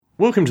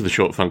Welcome to the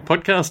Short Funk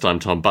Podcast. I'm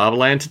Tom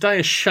Barbalet, and today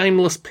a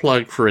shameless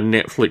plug for a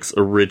Netflix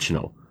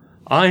original.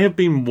 I have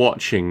been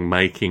watching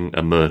Making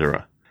a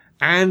Murderer,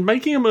 and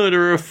Making a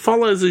Murderer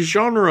follows a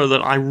genre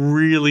that I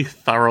really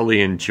thoroughly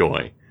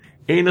enjoy.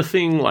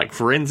 Anything like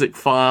Forensic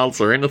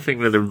Files or anything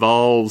that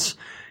involves,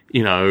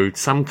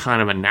 some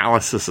kind of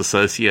analysis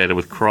associated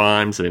with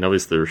crimes. I mean,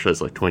 obviously there are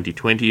shows like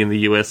 2020 in the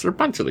US. There are a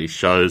bunch of these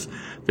shows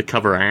that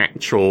cover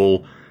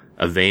actual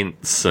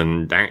events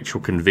and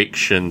actual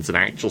convictions and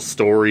actual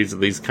stories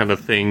of these kind of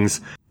things.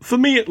 For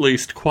me, at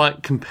least,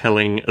 quite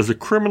compelling. As a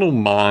criminal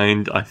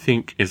mind, I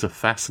think is a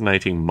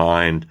fascinating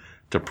mind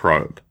to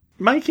probe.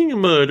 Making a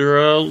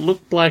Murderer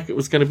looked like it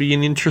was going to be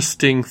an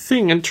interesting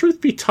thing, and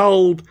truth be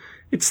told,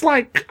 it's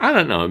like,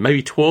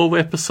 maybe 12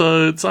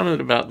 episodes. I'm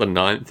at about the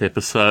 9th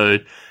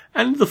episode,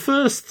 and the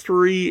first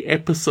 3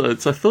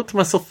 episodes, I thought to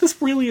myself,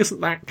 this really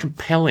isn't that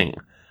compelling.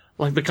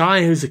 Like, the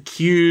guy who's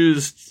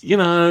accused,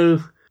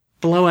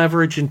 below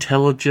average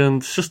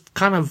intelligence, just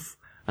kind of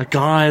a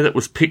guy that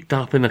was picked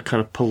up in a kind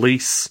of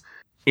police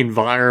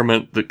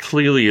environment that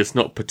clearly is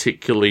not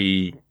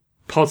particularly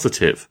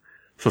positive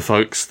for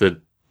folks that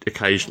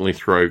occasionally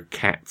throw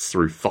cats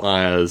through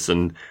fires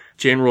and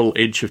general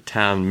edge of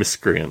town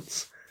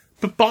miscreants.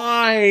 But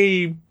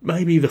by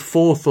maybe the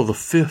 4th or the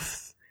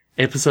 5th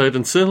episode,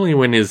 and certainly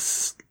when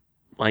his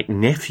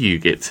nephew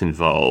gets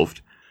involved,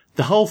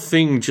 the whole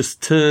thing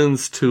just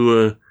turns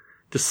to a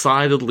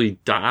decidedly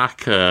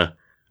darker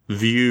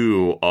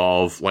view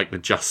of the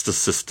justice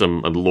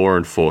system and law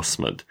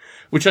enforcement,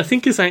 which I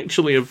think is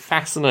actually a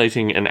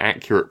fascinating and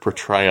accurate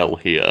portrayal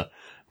here.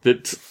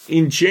 That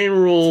in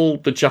general,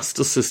 the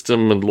justice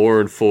system and law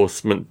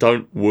enforcement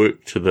don't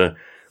work to the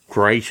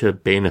greater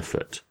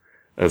benefit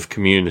of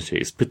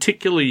communities,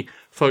 particularly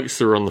folks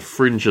that are on the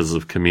fringes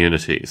of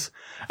communities.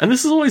 And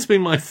this has always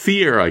been my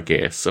fear, I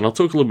guess, and I'll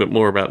talk a little bit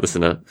more about this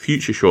in a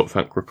future Short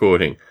Funk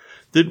recording,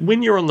 that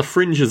when you're on the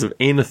fringes of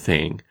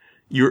anything,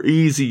 you're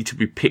easy to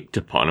be picked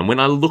upon. And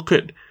when I look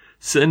at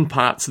certain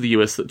parts of the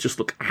US that just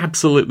look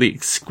absolutely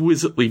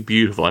exquisitely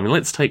beautiful, I mean,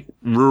 let's take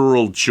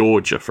rural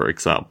Georgia, for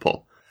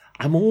example.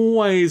 I'm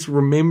always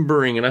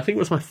remembering, and I think it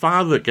was my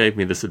father that gave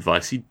me this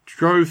advice. He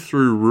drove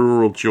through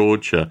rural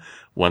Georgia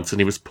once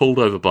and he was pulled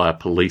over by a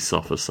police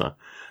officer.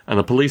 And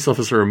the police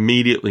officer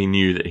immediately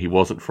knew that he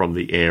wasn't from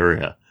the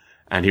area.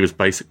 And he was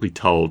basically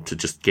told to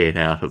just get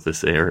out of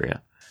this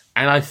area.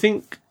 And I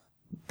think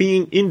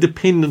being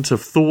independent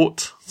of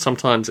thought,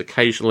 sometimes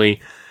occasionally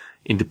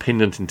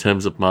independent in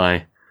terms of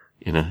my,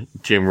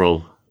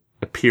 general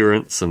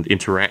appearance and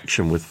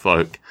interaction with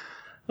folk,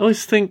 I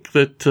always think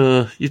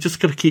that you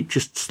just got to keep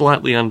just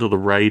slightly under the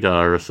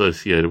radar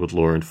associated with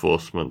law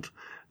enforcement,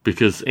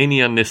 because any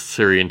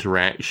unnecessary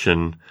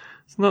interaction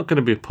is not going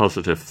to be a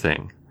positive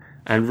thing.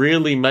 And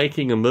really,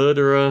 Making a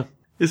Murderer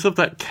is of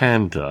that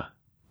candor.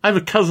 I have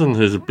a cousin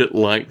who's a bit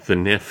like the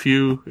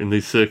nephew in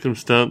these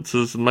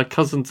circumstances, and my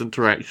cousin's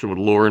interaction with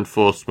law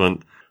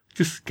enforcement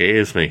just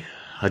scares me.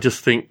 I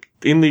just think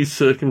in these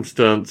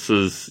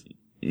circumstances,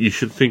 you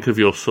should think of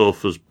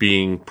yourself as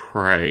being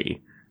prey.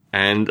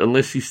 And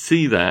unless you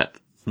see that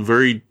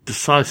very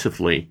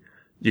decisively,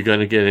 you're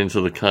going to get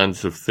into the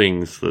kinds of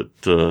things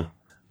that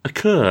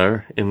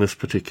occur in this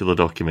particular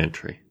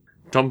documentary.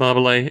 Tom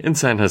Barbalet in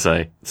San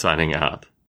Jose, signing out.